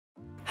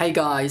Hey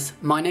guys,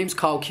 my name's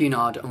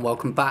Cunard and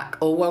welcome back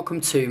or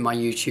welcome to my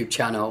YouTube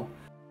channel.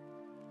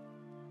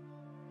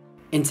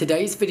 In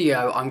today's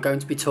video I'm going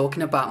to be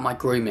talking about my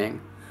grooming.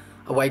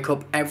 I wake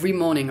up every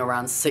morning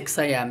around 6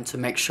 AM to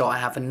make sure I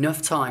have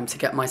enough time to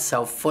get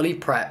myself fully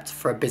prepped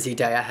for a busy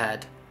day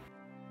ahead.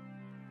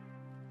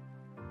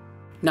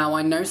 Now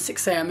I know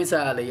 6 AM is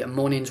early and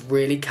mornings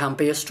really can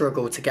be a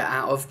struggle to get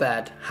out of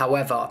bed.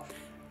 However,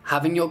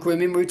 having your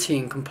grooming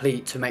routine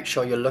complete to make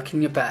sure you're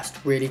looking your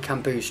best really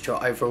can boost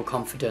your overall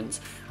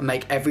confidence and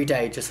make every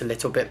day just a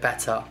little bit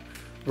better.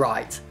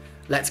 Right,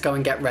 let's go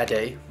and get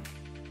ready.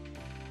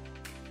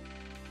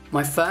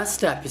 My first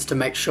step is to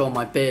make sure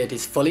my beard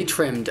is fully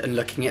trimmed and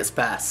looking its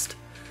best.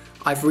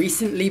 I've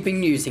recently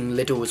been using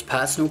Lidl's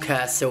Personal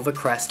Care Silver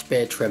Crest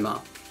Beard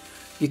Trimmer.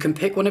 You can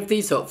pick one of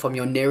these up from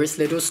your nearest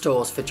Lidl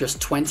stores for just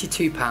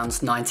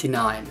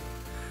 £22.99.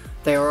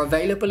 They are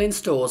available in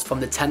stores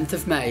from the 10th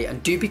of May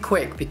and do be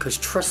quick because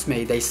trust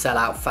me, they sell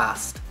out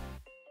fast.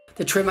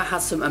 The trimmer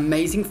has some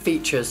amazing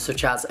features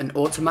such as an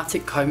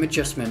automatic comb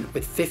adjustment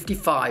with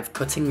 55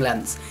 cutting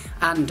lengths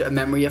and a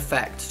memory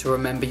effect to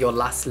remember your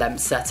last length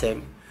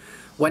setting.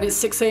 When it's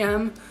 6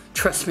 AM,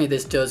 trust me,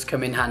 this does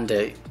come in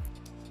handy.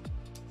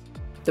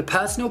 The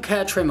personal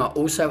care trimmer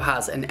also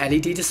has an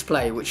LED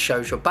display which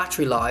shows your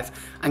battery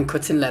life and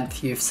cutting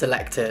length you've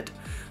selected.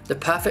 The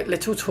perfect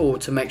little tool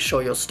to make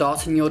sure you're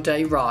starting your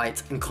day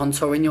right and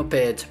contouring your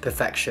beard to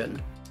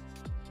perfection.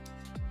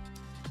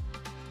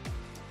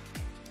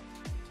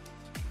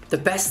 The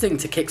best thing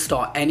to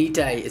kickstart any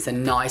day is a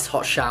nice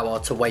hot shower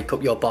to wake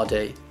up your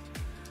body.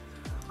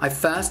 I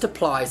first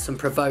apply some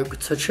Provoke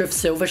Touch of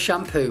Silver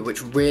shampoo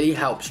which really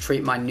helps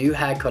treat my new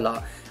hair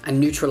colour and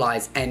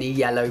neutralise any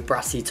yellow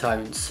brassy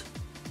tones.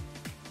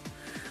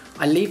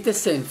 I leave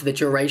this in for the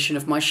duration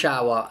of my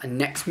shower and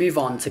next move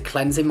on to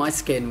cleansing my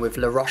skin with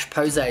La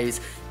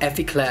Roche-Posay's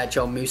Effaclar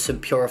Gel Mousse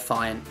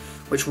Purifying,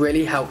 which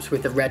really helps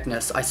with the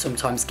redness I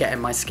sometimes get in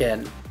my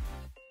skin.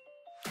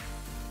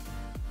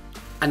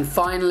 And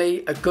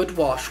finally, a good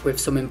wash with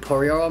some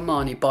Emporio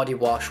Armani body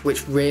wash,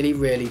 which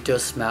really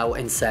does smell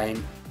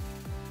insane.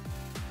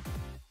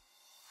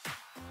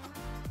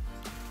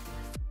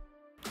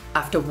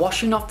 After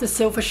washing off the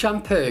silver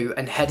shampoo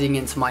and heading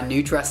into my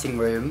new dressing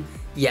room,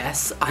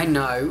 yes, I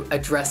know, a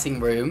dressing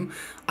room,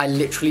 I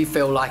literally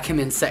feel like I'm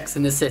in Sex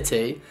and the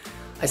City,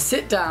 I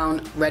sit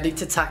down ready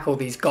to tackle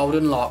these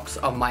golden locks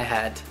on my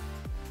head.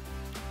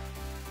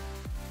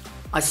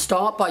 I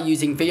start by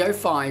using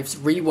VO5's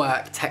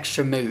Rework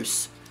Texture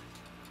Mousse.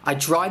 I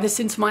dry this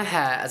into my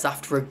hair as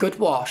after a good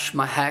wash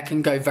my hair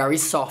can go very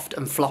soft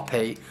and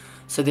floppy,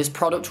 so this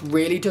product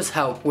really does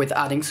help with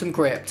adding some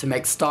grip to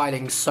make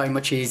styling so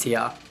much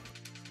easier.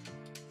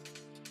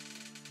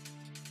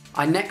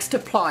 I next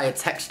apply a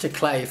texture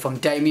clay from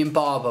Damien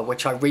Barber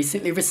which I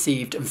recently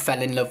received and fell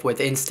in love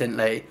with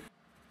instantly.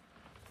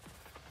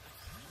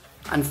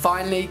 And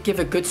finally give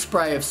a good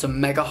spray of some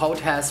Mega Hold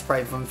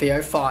hairspray from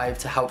VO5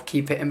 to help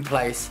keep it in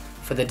place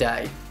for the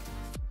day.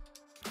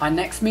 I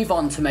next move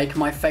on to make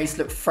my face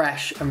look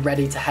fresh and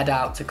ready to head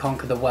out to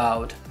conquer the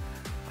world.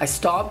 I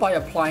start by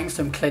applying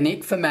some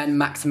Clinique for Men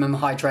Maximum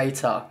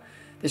Hydrator.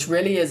 This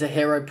really is a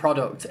hero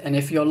product and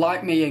if you're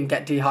like me and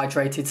get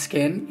dehydrated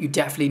skin, you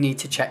definitely need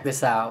to check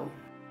this out.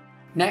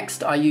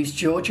 Next I use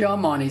Giorgio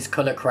Armani's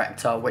colour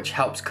corrector which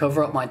helps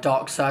cover up my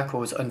dark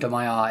circles under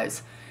my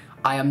eyes.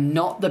 I am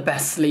not the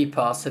best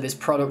sleeper so this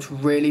product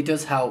really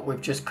does help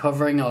with just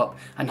covering up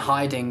and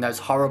hiding those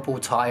horrible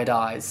tired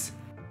eyes.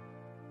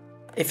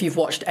 If you've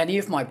watched any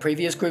of my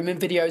previous grooming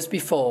videos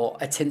before,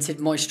 a tinted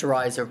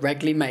moisturiser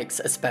regularly makes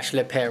a special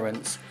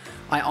appearance.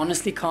 I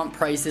honestly can't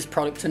praise this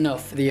product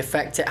enough for the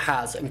effect it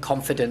has and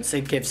confidence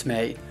it gives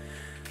me.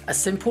 A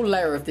simple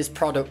layer of this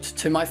product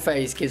to my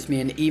face gives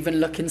me an even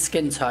looking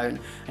skin tone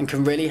and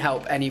can really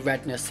help any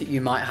redness that you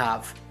might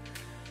have.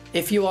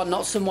 If you are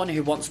not someone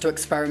who wants to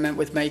experiment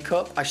with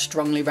makeup, I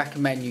strongly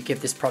recommend you give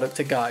this product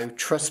a go.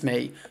 Trust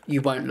me,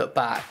 you won't look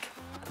back.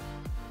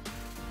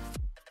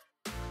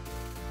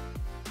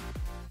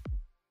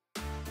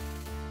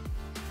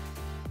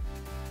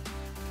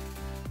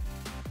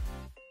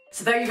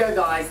 So there you go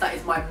guys, that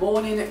is my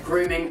morning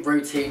grooming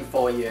routine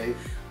for you.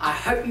 I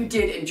hope you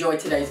did enjoy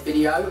today's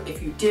video.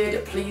 If you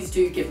did, please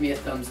do give me a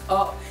thumbs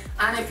up.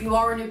 And if you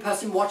are a new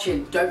person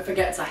watching, don't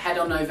forget to head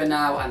on over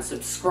now and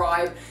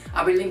subscribe.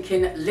 I'll be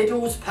linking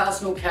Lidl's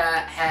Personal Care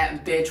Hair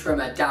and Beard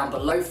Trimmer down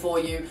below for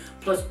you,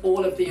 plus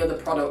all of the other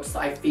products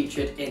that I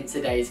featured in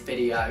today's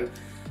video.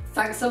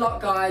 Thanks a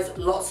lot guys,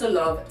 lots of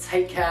love,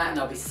 take care, and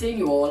I'll be seeing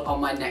you all on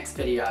my next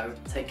video.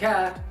 Take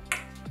care.